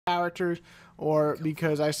characters or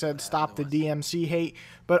because I said stop the DmC hate,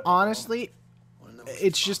 but honestly,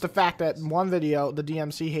 it's just the fact that one video, the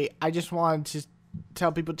DmC hate, I just wanted to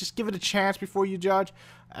tell people just give it a chance before you judge.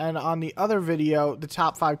 And on the other video, the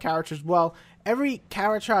top 5 characters, well, every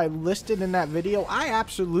character I listed in that video I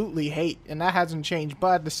absolutely hate, and that hasn't changed,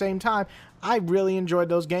 but at the same time I really enjoyed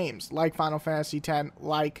those games, like Final Fantasy X,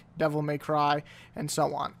 like Devil May Cry, and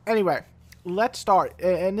so on. Anyway, let's start,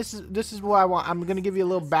 and this is what I want. I'm going to give you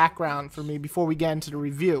a little background for me before we get into the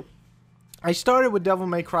review. I started with Devil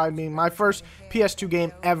May Cry being my first PS2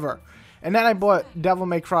 game ever. And then I bought Devil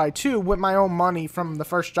May Cry 2 with my own money from the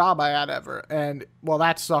first job I had ever. And, well,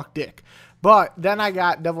 that sucked dick. But then I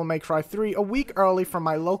got Devil May Cry 3 a week early from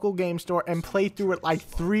my local game store and played through it like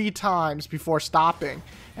 3 times before stopping.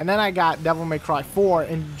 And then I got Devil May Cry 4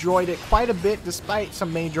 and enjoyed it quite a bit despite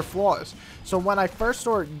some major flaws. So when I first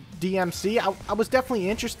saw DmC, I was definitely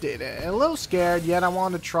interested and a little scared, yet I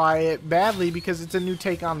wanted to try it badly because it's a new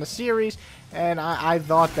take on the series. And I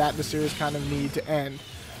thought that the series kind of needed to end.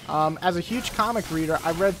 As a huge comic reader,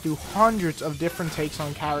 I read through hundreds of different takes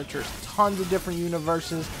on characters, tons of different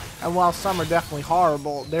universes, and while some are definitely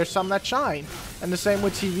horrible, there's some that shine. And the same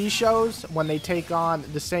with TV shows, when they take on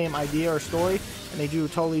the same idea or story, and they do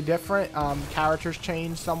totally different, characters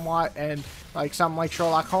change somewhat, and like something like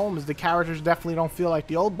Sherlock Holmes, the characters definitely don't feel like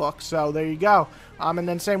the old books, so there you go. And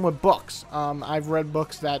then same with books. I've read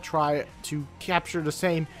books that try to capture the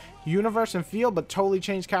same universe and feel but totally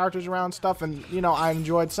change characters around stuff, and you know, I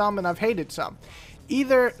enjoyed some and I've hated some.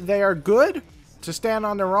 Either they are good to stand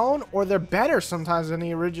on their own or they're better sometimes than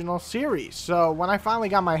the original series. So when I finally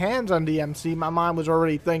got my hands on DmC, my mind was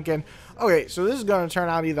already thinking, okay, so this is going to turn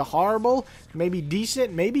out either horrible, maybe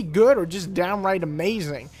decent, maybe good, or just downright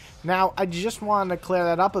amazing. Now, I just wanted to clear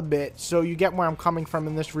that up a bit so you get where I'm coming from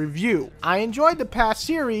in this review. I enjoyed the past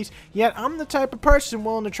series, yet I'm the type of person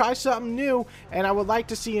willing to try something new, and I would like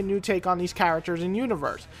to see a new take on these characters and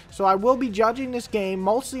universe. So I will be judging this game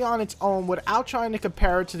mostly on its own without trying to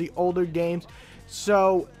compare it to the older games,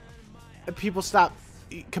 so people stop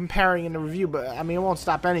comparing in the review. But I mean, it won't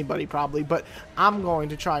stop anybody probably, but I'm going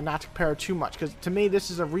to try not to compare it too much, because to me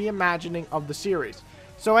this is a reimagining of the series.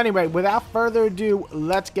 So anyway, without further ado,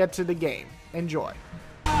 let's get to the game. Enjoy.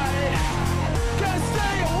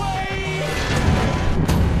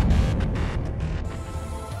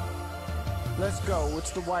 Let's go.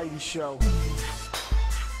 It's the Whitey Show.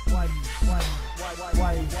 Whitey Show.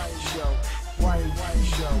 Whitey Show. Whitey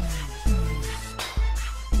Show.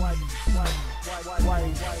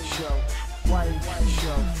 Whitey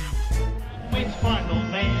Show. Which one, old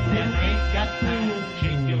man, that ain't got time to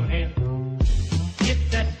shake your head?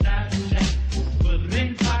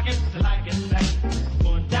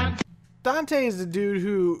 Dante is the dude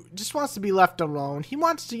who just wants to be left alone. He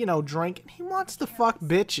wants to, you know, drink, and he wants to fuck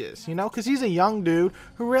bitches, you know, because he's a young dude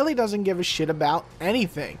who really doesn't give a shit about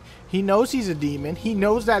anything. He knows he's a demon, he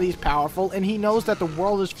knows that he's powerful, and he knows that the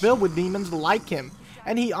world is filled with demons like him.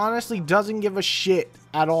 And he honestly doesn't give a shit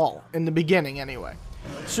at all, in the beginning anyway.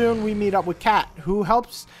 Soon we meet up with Kat, who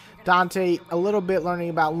helps Dante a little bit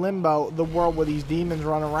learning about Limbo, the world where these demons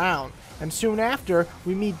run around. And soon after,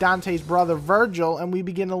 we meet Dante's brother Virgil, and we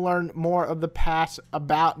begin to learn more of the past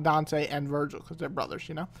about Dante and Virgil, because they're brothers,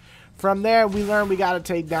 you know. From there, we learn we gotta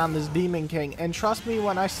take down this Demon King, and trust me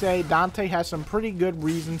when I say Dante has some pretty good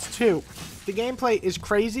reasons too. The gameplay is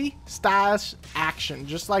crazy, stylish action,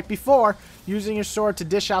 just like before, using your sword to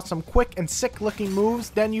dish out some quick and sick looking moves,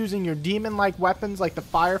 then using your demon-like weapons like the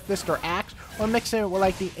Fire Fist or Axe, or mixing it with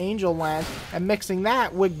like the Angel Lance, and mixing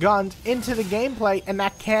that with guns into the gameplay, and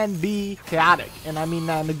that can be chaotic, and I mean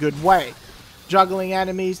that in a good way. Juggling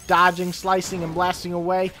enemies, dodging, slicing, and blasting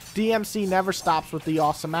away, DmC never stops with the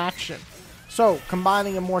awesome action. So,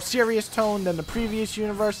 combining a more serious tone than the previous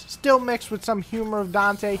universe, still mixed with some humor of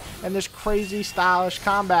Dante and this crazy stylish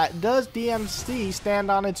combat, does DmC stand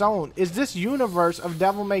on its own? Is this universe of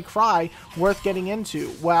Devil May Cry worth getting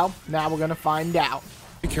into? Well, now we're gonna find out.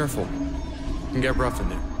 Be careful. You can get rough in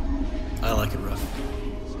there. I like it rough.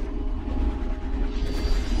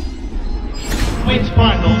 Which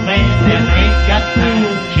one, old man, that ain't got time to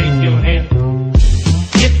shake your head?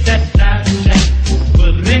 Get that style check,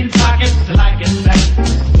 put it in pockets like it's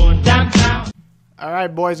back, going downtown.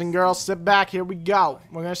 Alright, boys and girls, sit back, here we go.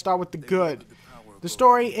 We're gonna start with the good. The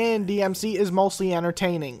story in DmC is mostly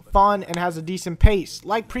entertaining, fun, and has a decent pace.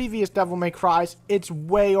 Like previous Devil May Cries, it's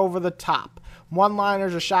way over the top.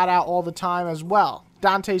 One-liners are shot out all the time as well.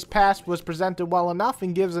 Dante's past was presented well enough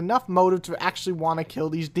and gives enough motive to actually want to kill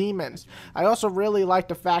these demons. I also really like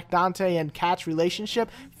the fact Dante and Kat's relationship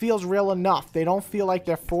feels real enough. They don't feel like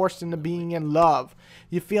they're forced into being in love.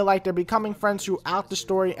 You feel like they're becoming friends throughout the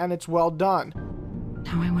story, and it's well done.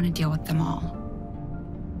 Now I want to deal with them all.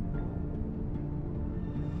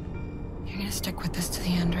 You're gonna stick with this to the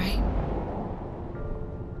end, right?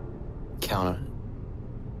 Count on it.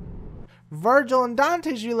 Virgil and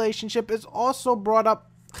Dante's relationship is also brought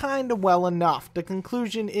up kind of well enough. The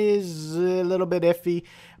conclusion is a little bit iffy,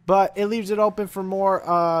 but it leaves it open for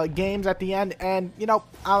more games at the end, and you know,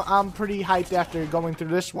 I'm pretty hyped after going through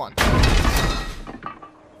this one.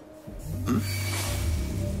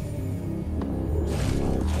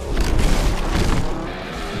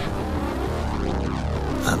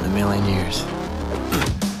 Not in a million years.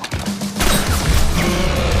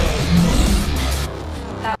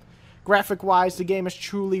 Graphic-wise, the game is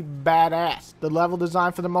truly badass. The level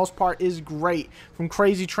design for the most part is great. From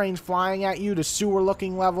crazy trains flying at you, to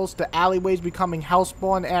sewer-looking levels, to alleyways becoming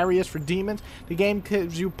hellspawn areas for demons, the game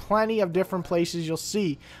gives you plenty of different places you'll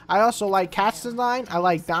see. I also like Cat's design, I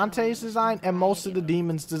like Dante's design, and most of the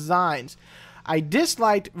demons' designs. I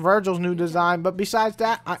disliked Virgil's new design, but besides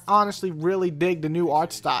that, I honestly really dig the new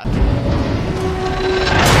art style.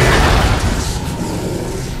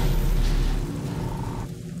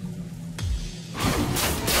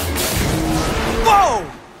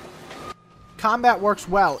 Combat works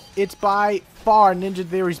well. It's by far Ninja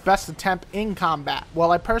Theory's best attempt in combat.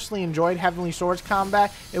 While I personally enjoyed Heavenly Sword's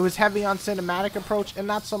combat, it was heavy on cinematic approach and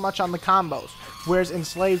not so much on the combos. Whereas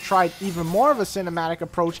Enslaved tried even more of a cinematic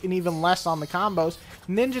approach and even less on the combos,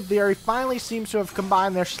 Ninja Theory finally seems to have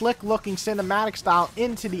combined their slick looking cinematic style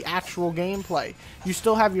into the actual gameplay. You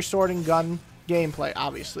still have your sword and gun gameplay,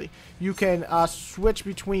 obviously. You can switch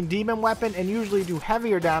between demon weapon and usually do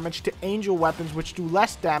heavier damage to angel weapons, which do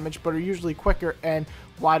less damage but are usually quicker and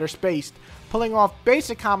wider spaced. Pulling off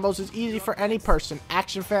basic combos is easy for any person,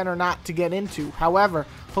 action fan or not, to get into. However,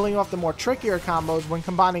 pulling off the more trickier combos when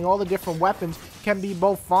combining all the different weapons can be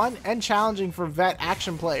both fun and challenging for vet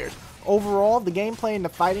action players. Overall, the gameplay in the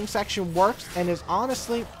fighting section works and is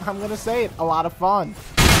honestly, I'm gonna say it, a lot of fun.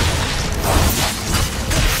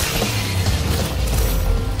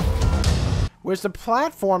 Whereas the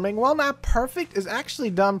platforming, while not perfect, is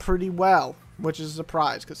actually done pretty well, which is a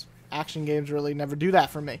surprise because action games really never do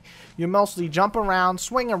that for me. You mostly jump around,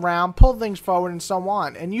 swing around, pull things forward, and so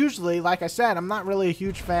on. And usually, like I said, I'm not really a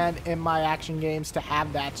huge fan in my action games to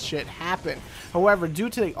have that shit happen. However,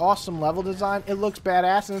 due to the awesome level design, it looks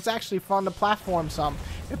badass and it's actually fun to platform some.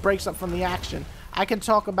 It breaks up from the action. I can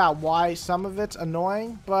talk about why some of it's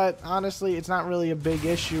annoying, but honestly, it's not really a big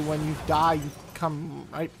issue. When you die, you come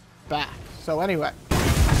right back. So anyway.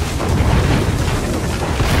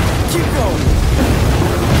 Keep going.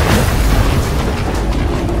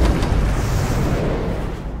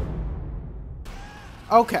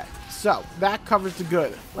 Okay, so that covers the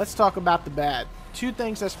good. Let's talk about the bad. Two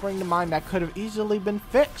things that spring to mind that could have easily been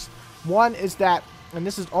fixed. One is that, and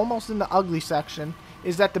this is almost in the ugly section,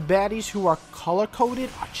 is that the baddies who are color-coded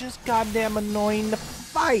are just goddamn annoying to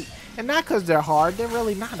fight. And not because they're hard, they're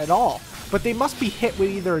really not at all. But they must be hit with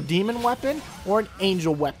either a demon weapon or an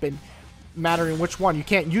angel weapon, mattering which one. You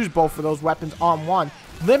can't use both of those weapons on one,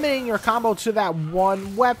 limiting your combo to that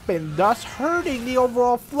one weapon, thus hurting the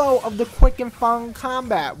overall flow of the quick and fun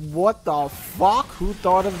combat. What the fuck? Who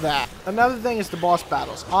thought of that? Another thing is the boss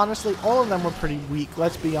battles. Honestly, all of them were pretty weak,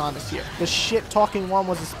 let's be honest here. The shit-talking one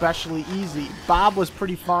was especially easy. Bob was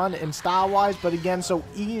pretty fun and style-wise, but again, so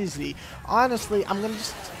easy. Honestly,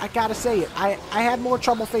 I gotta say it, I had more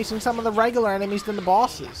trouble facing some of the regular enemies than the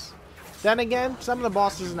bosses. Then again, some of the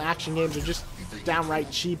bosses in action games are just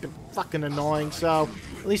downright cheap and fucking annoying, so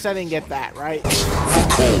at least I didn't get that, right?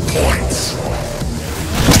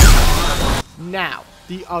 Now,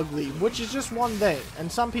 the ugly, which is just one thing,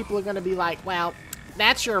 and some people are going to be like, well,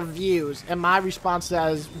 that's your views, and my response to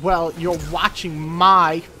that is, well, you're watching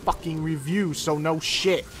my fucking review, so no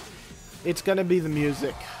shit. It's going to be the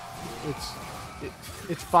music.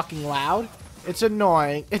 It's fucking loud. It's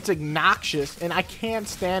annoying, it's obnoxious, and I can't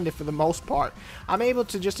stand it for the most part. I'm able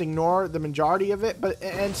to just ignore the majority of it, but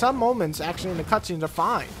in some moments, actually in the cutscenes, are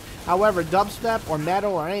fine. However, dubstep or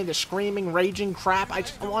metal or any of the screaming, raging crap, I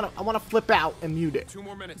want to flip out and mute it.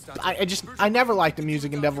 I never liked the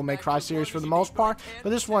music in Devil May Cry series for the most part,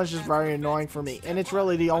 but this one is just very annoying for me, and it's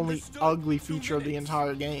really the only ugly feature of the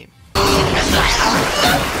entire game.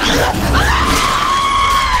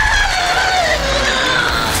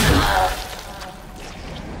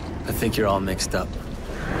 I think you're all mixed up.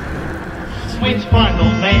 Switch bundle,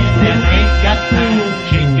 man, and ain't got time to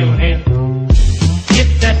shake your head. Get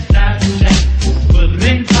that side check, put it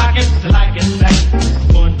in pockets like it's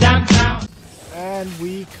back. Going downtown. And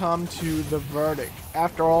we come to the verdict.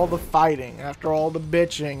 After all the fighting, after all the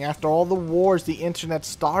bitching, after all the wars the internet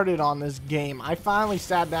started on this game, I finally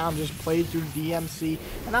sat down, just played through DmC,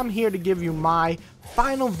 and I'm here to give you my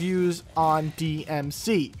final views on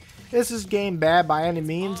DmC. Is this game bad by any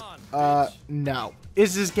means? No.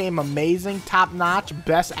 Is this game amazing, top notch,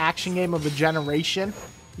 best action game of the generation?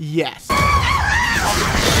 Yes.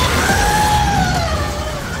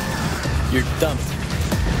 You're dumb.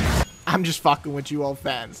 I'm just fucking with you old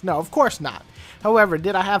fans. No, of course not. However,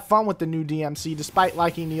 did I have fun with the new DmC despite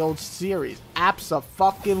liking the old series?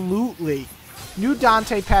 Abso-fucking-lutely. New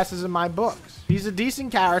Dante passes in my books. He's a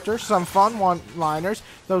decent character, some fun one-liners,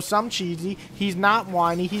 though some cheesy. He's not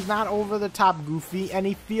whiny, he's not over-the-top goofy, and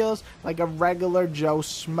he feels like a regular Joe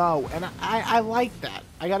Schmo. And I like that.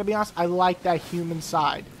 I gotta be honest, I like that human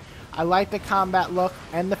side. I like the combat look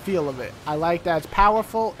and the feel of it. I like that it's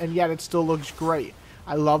powerful, and yet it still looks great.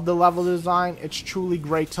 I love the level design. It's truly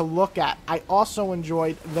great to look at. I also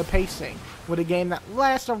enjoyed the pacing. With a game that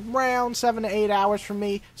lasts around 7 to 8 hours for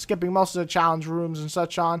me, skipping most of the challenge rooms and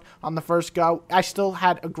such on the first go, I still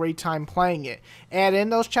had a great time playing it. Add in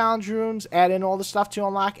those challenge rooms, add in all the stuff to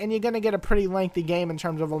unlock, and you're going to get a pretty lengthy game in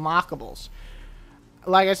terms of unlockables.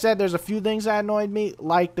 Like I said, there's a few things that annoyed me,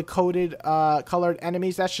 like the colored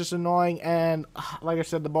enemies. That's just annoying, and like I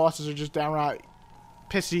said, the bosses are just downright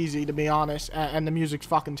piss easy, to be honest, and the music's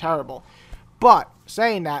fucking terrible. But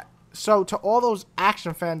saying that, so to all those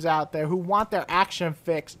action fans out there who want their action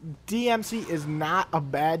fixed, DmC is not a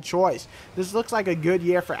bad choice. This looks like a good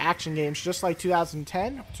year for action games, just like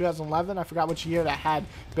 2010, 2011, I forgot which year, that had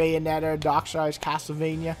Bayonetta, Darksiders,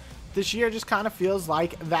 Castlevania. This year just kind of feels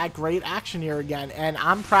like that great action year again, and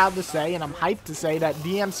I'm proud to say, and I'm hyped to say, that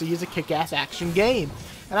DmC is a kick-ass action game.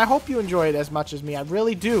 And I hope you enjoy it as much as me. I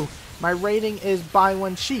really do. My rating is buy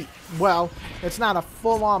one cheap. Well, it's not a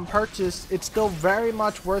full-on purchase. It's still very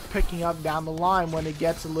much worth picking up down the line when it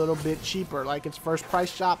gets a little bit cheaper. Like its first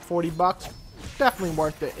price shop, 40 bucks. Definitely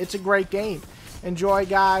worth it. It's a great game. Enjoy,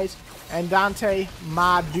 guys. And Dante,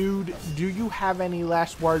 my dude, do you have any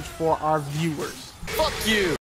last words for our viewers? Fuck you.